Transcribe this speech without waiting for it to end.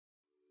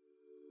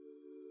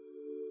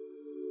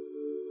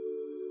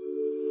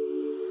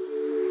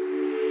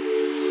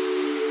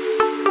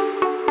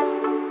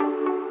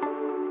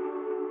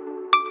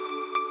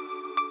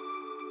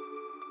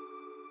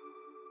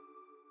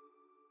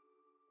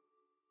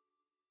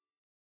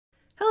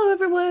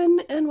everyone,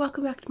 and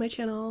welcome back to my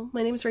channel.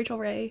 My name is Rachel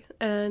Ray,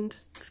 and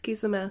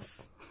excuse the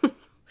mess.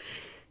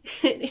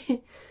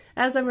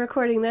 As I'm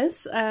recording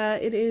this,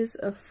 it is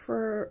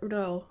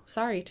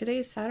today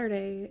is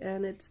Saturday,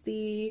 and it's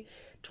the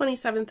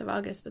 27th of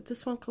August, but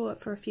this won't go up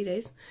for a few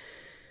days.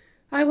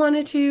 I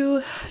wanted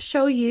to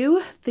show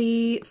you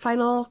the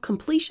final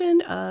completion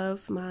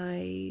of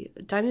my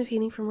diamond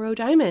painting from Rowe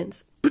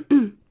Diamonds.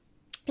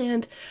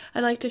 And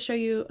I'd like to show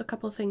you a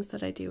couple of things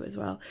that I do as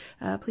well.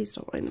 Please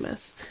don't mind the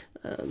mess.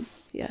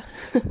 Yeah,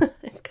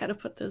 I've got to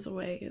put those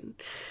away. And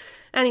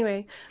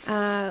anyway,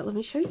 let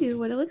me show you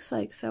what it looks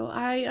like. So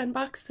I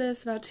unboxed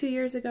this about 2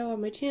 years ago on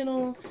my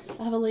channel.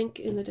 I'll have a link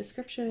in the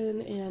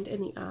description and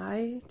in the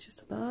eye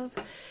just above.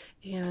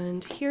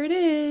 And here it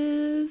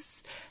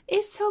is.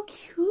 It's so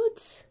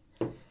cute.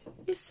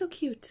 It's so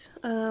cute.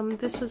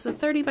 This was a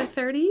 30 by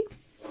 30.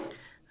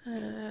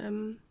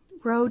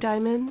 Rowe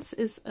Diamonds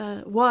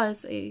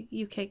was a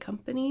UK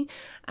company,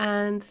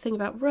 and the thing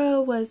about Rowe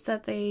was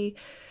that they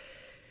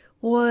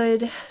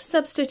would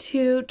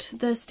substitute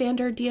the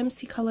standard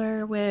DMC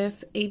color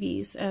with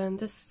ABs, and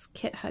this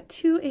kit had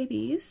 2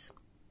 ABs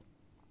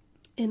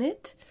in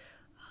it.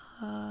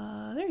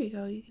 There you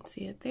go, you can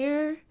see it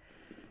there.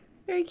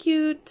 Very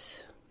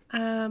cute.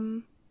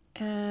 And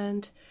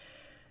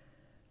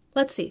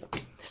let's see.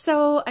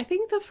 So I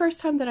think the first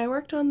time that I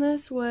worked on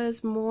this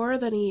was more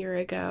than a year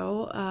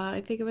ago.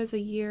 I think it was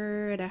 1.5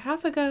 years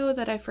ago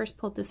that I first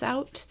pulled this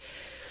out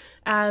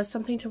as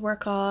something to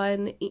work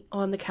on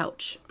the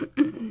couch.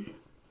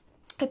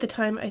 At the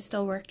time, I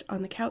still worked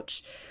on the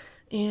couch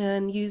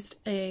and used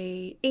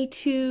a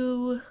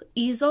A2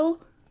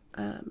 easel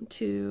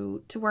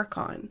to work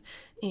on.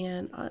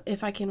 And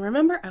if I can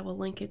remember, I will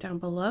link it down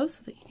below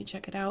so that you can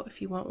check it out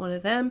if you want one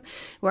of them.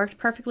 It worked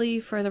perfectly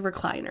for the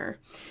recliner.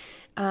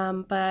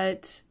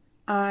 But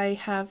I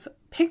have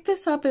picked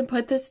this up and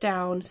put this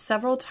down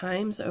several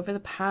times over the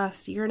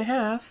past 1.5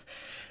 years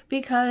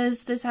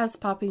because this has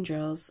popping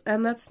drills,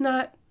 and that's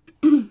not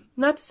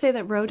not to say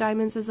that Rowe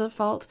Diamonds is at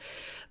fault,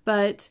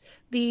 but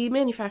the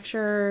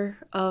manufacturer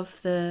of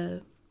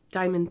the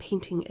diamond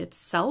painting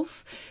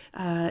itself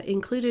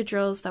included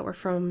drills that were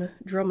from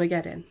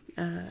Drillmageddon.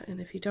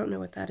 And if you don't know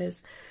what that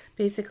is,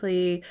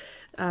 basically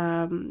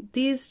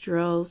these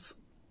drills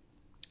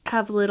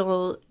have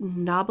little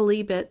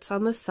knobbly bits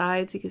on the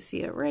sides. You can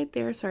see it right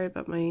there. Sorry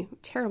about my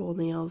terrible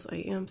nails. I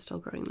am still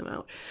growing them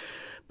out.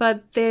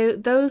 But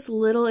those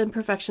little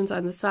imperfections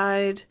on the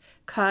side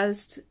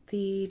caused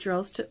the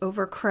drills to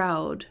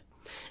overcrowd.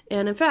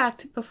 And in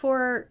fact,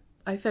 before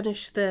I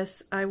finished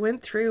this, I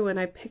went through and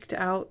I picked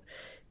out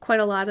quite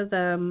a lot of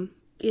them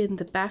in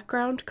the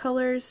background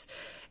colors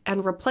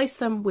and replaced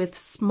them with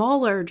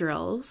smaller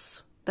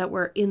drills that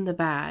were in the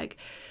bag.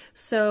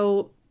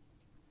 So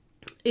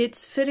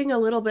it's fitting a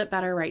little bit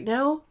better right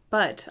now,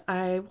 but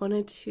I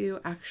wanted to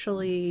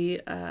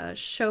actually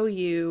show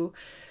you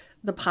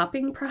the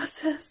popping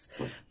process.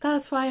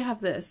 That's why I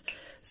have this.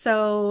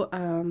 So,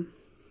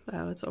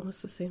 wow, it's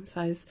almost the same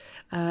size.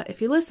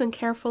 If you listen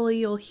carefully,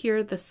 you'll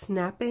hear the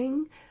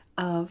snapping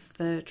of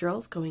the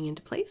drills going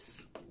into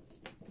place.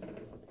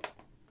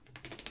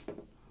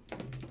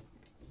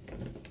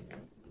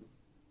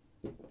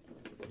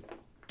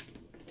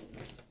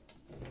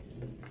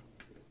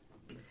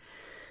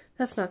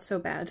 That's not so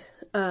bad,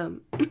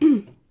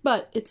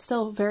 but it's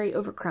still very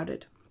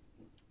overcrowded.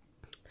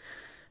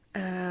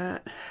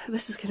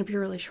 This is going to be a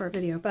really short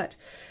video, but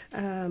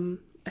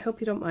I hope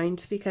you don't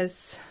mind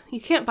because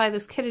you can't buy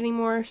this kit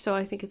anymore, so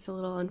I think it's a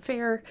little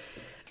unfair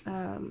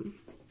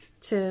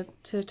to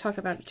talk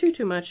about it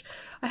too much.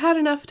 I had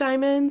enough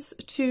diamonds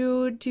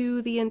to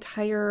do the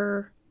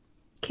entire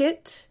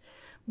kit,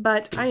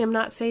 but I am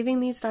not saving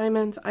these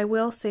diamonds. I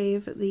will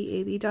save the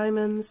AB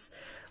diamonds,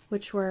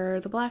 which were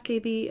the black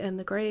AB and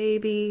the gray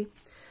AB,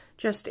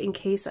 just in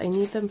case I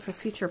need them for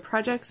future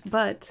projects,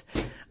 but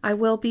I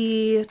will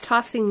be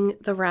tossing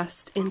the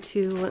rest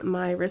into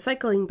my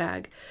recycling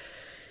bag.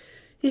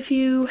 If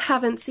you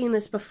haven't seen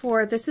this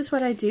before, this is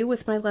what I do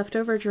with my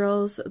leftover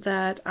drills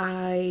that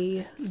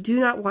I do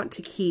not want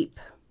to keep.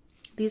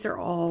 These are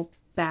all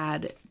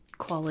bad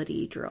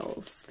quality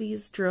drills.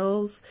 These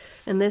drills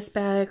in this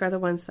bag are the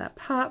ones that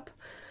pop,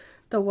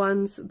 the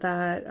ones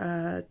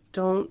that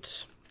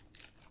don't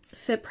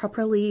fit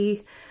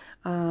properly,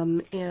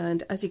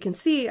 and as you can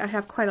see, I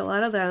have quite a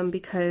lot of them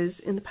because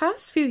in the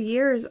past few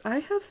years I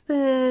have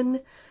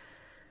been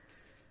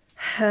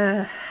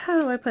how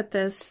do I put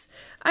this?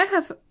 I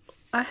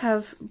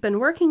have been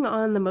working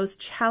on the most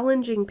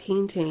challenging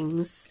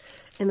paintings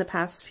in the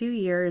past few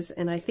years,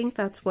 and I think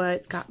that's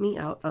what got me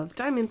out of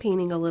diamond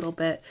painting a little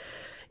bit.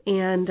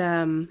 And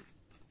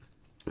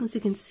as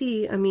you can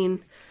see, I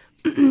mean,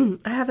 I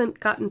haven't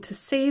gotten to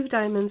save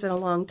diamonds in a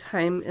long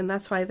time, and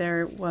that's why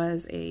there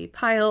was a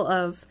pile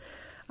of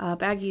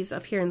baggies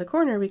up here in the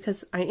corner,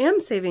 because I am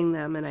saving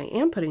them and I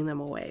am putting them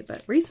away.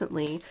 But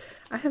recently,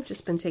 I have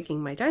just been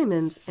taking my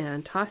diamonds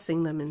and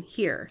tossing them in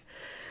here.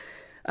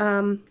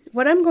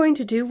 What I'm going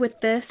to do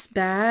with this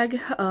bag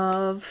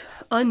of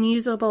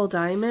unusable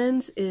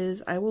diamonds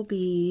is I will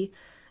be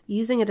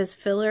using it as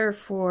filler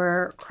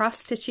for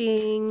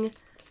cross-stitching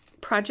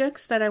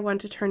projects that I want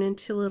to turn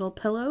into little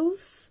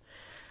pillows.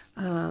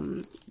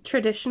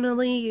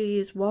 Traditionally, you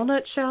use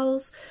walnut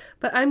shells,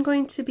 but I'm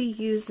going to be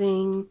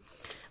using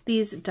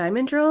these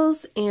diamond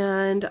drills,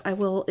 and I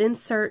will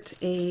insert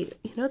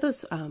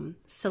those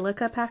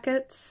silica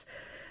packets,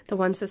 the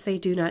ones that say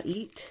do not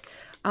eat.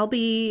 I'll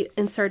be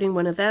inserting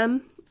one of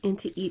them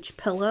into each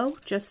pillow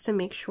just to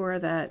make sure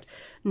that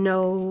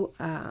no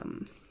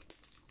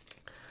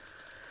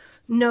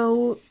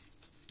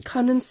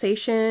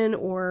condensation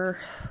or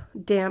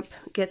damp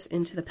gets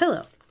into the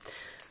pillow.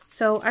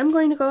 So I'm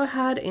going to go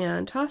ahead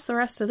and toss the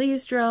rest of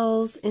these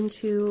drills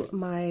into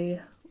my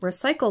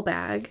recycle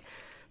bag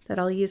that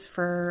I'll use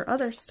for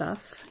other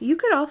stuff. You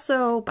could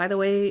also, by the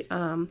way,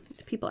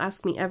 people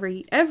ask me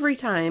every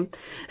time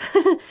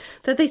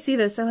that they see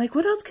this, they're like,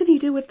 what else could you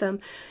do with them?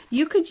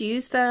 You could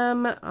use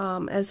them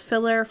as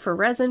filler for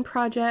resin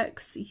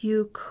projects.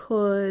 You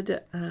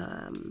could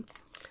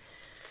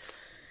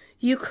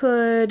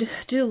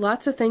do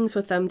lots of things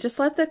with them. Just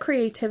let the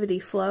creativity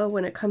flow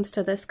when it comes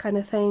to this kind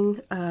of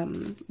thing.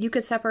 You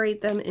could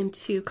separate them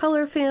into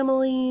color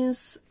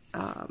families.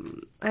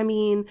 I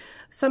mean,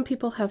 some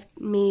people have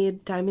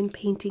made diamond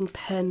painting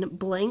pen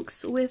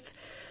blanks with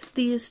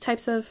these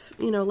types of,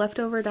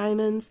 leftover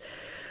diamonds.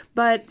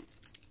 But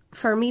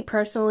for me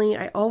personally,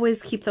 I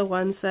always keep the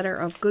ones that are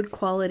of good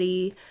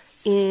quality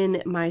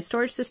in my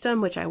storage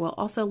system, which I will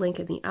also link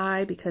in the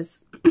eye, because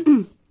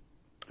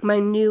my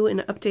new and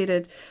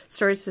updated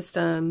storage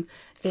system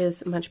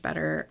is much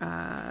better,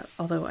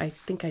 although I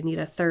think I need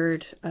a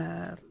third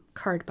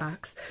card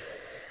box.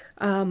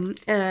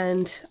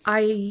 And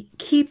I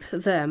keep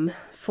them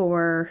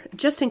for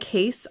just in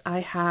case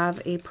I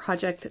have a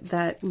project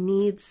that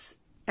needs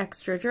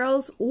extra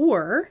drills,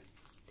 or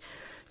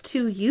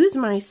to use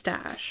my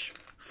stash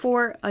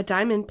for a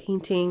diamond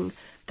painting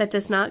that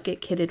does not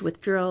get kitted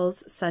with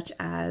drills, such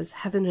as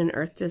heaven and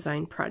earth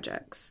design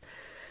projects.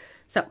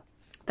 So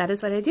that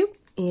is what I do.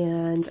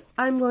 And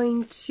I'm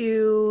going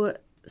to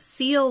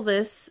seal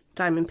this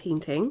diamond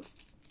painting.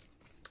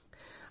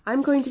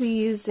 I'm going to be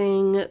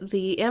using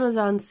the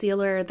Amazon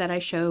sealer that I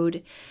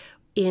showed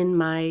in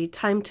my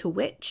Time to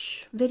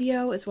Witch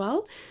video as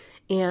well.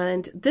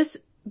 And this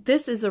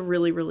is a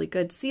really, really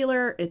good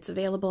sealer. It's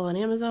available on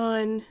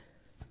Amazon.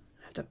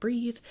 I have to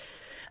breathe.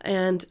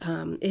 And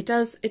it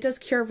does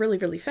cure really,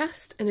 really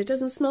fast, and it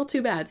doesn't smell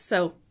too bad.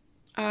 So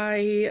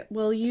I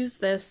will use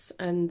this,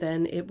 and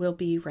then it will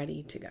be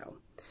ready to go.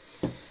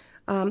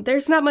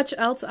 There's not much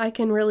else I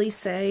can really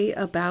say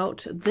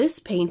about this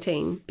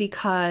painting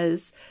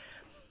because,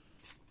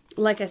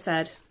 like I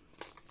said,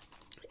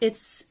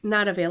 it's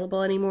not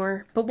available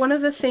anymore. But one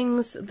of the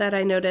things that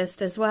I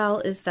noticed as well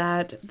is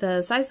that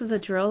the size of the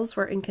drills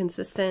were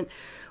inconsistent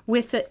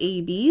with the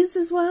ABs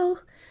as well,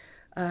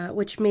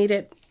 which made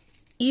it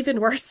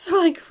even worse,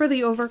 like for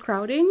the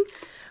overcrowding.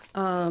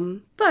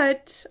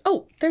 But,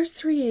 oh, there's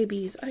 3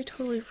 ABs. I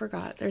totally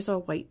forgot. There's a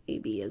white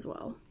AB as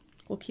well.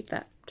 We'll keep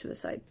that to the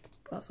side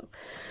also.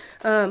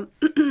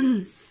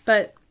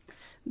 But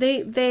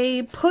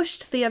they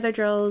pushed the other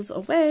drills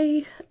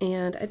away,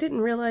 and I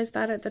didn't realize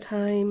that at the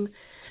time.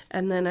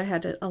 And then I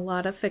had a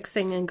lot of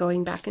fixing and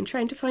going back and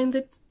trying to find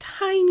the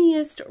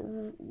tiniest,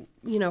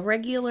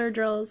 regular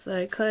drills that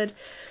I could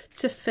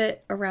to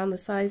fit around the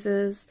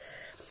sizes.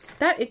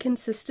 That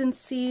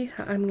inconsistency,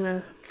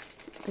 I'm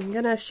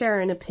gonna share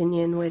an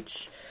opinion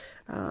which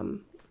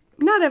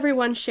not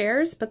everyone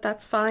shares, but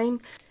that's fine.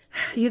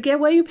 You get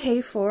what you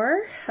pay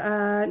for,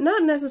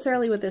 not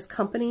necessarily with this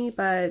company,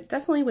 but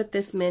definitely with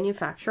this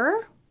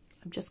manufacturer.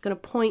 I'm just going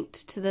to point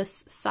to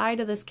this side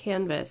of this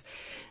canvas.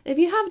 If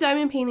you have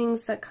diamond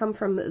paintings that come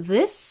from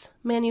this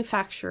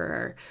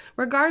manufacturer,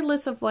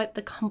 regardless of what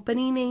the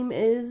company name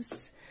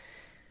is,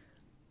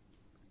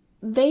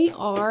 they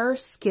are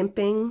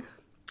skimping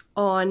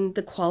on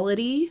the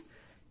quality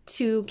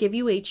to give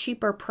you a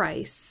cheaper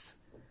price.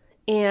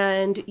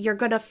 And you're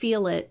going to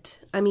feel it.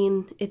 I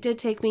mean, it did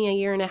take me 1.5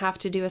 years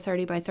to do a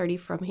 30 by 30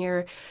 from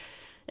here.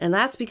 And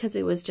that's because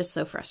it was just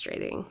so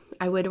frustrating.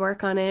 I would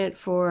work on it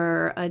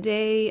for a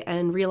day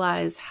and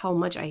realize how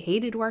much I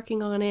hated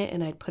working on it,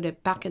 and I'd put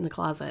it back in the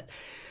closet.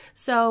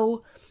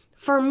 So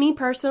for me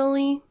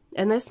personally,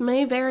 and this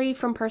may vary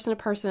from person to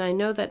person, I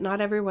know that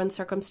not everyone's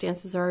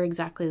circumstances are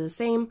exactly the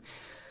same.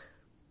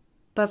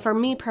 But for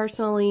me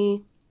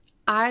personally,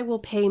 I will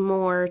pay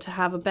more to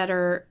have a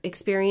better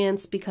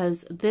experience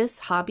because this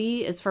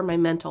hobby is for my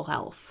mental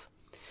health.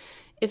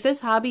 If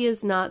this hobby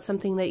is not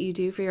something that you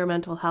do for your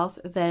mental health,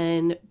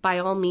 then by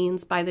all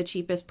means, buy the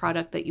cheapest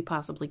product that you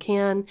possibly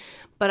can.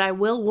 But I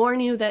will warn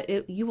you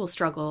that you will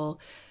struggle.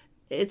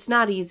 It's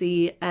not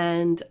easy,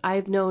 and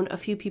I've known a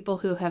few people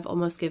who have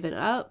almost given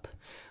up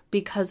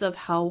because of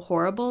how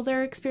horrible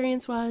their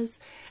experience was.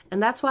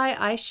 And that's why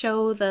I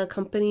show the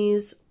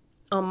companies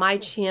on my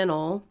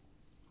channel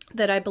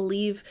that I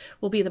believe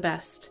will be the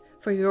best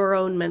for your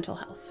own mental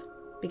health,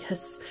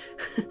 because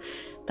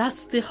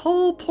that's the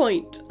whole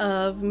point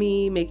of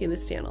me making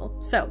this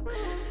channel. So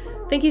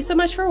thank you so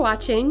much for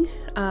watching.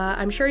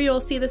 I'm sure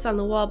you'll see this on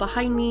the wall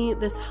behind me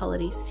this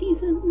holiday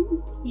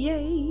season.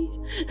 Yay!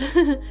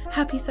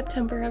 Happy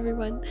September,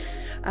 everyone.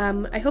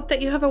 I hope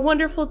that you have a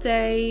wonderful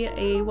day,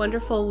 a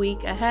wonderful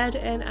week ahead,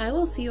 and I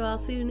will see you all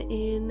soon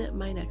in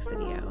my next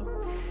video.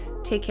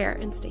 Take care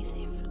and stay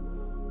safe.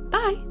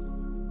 Bye!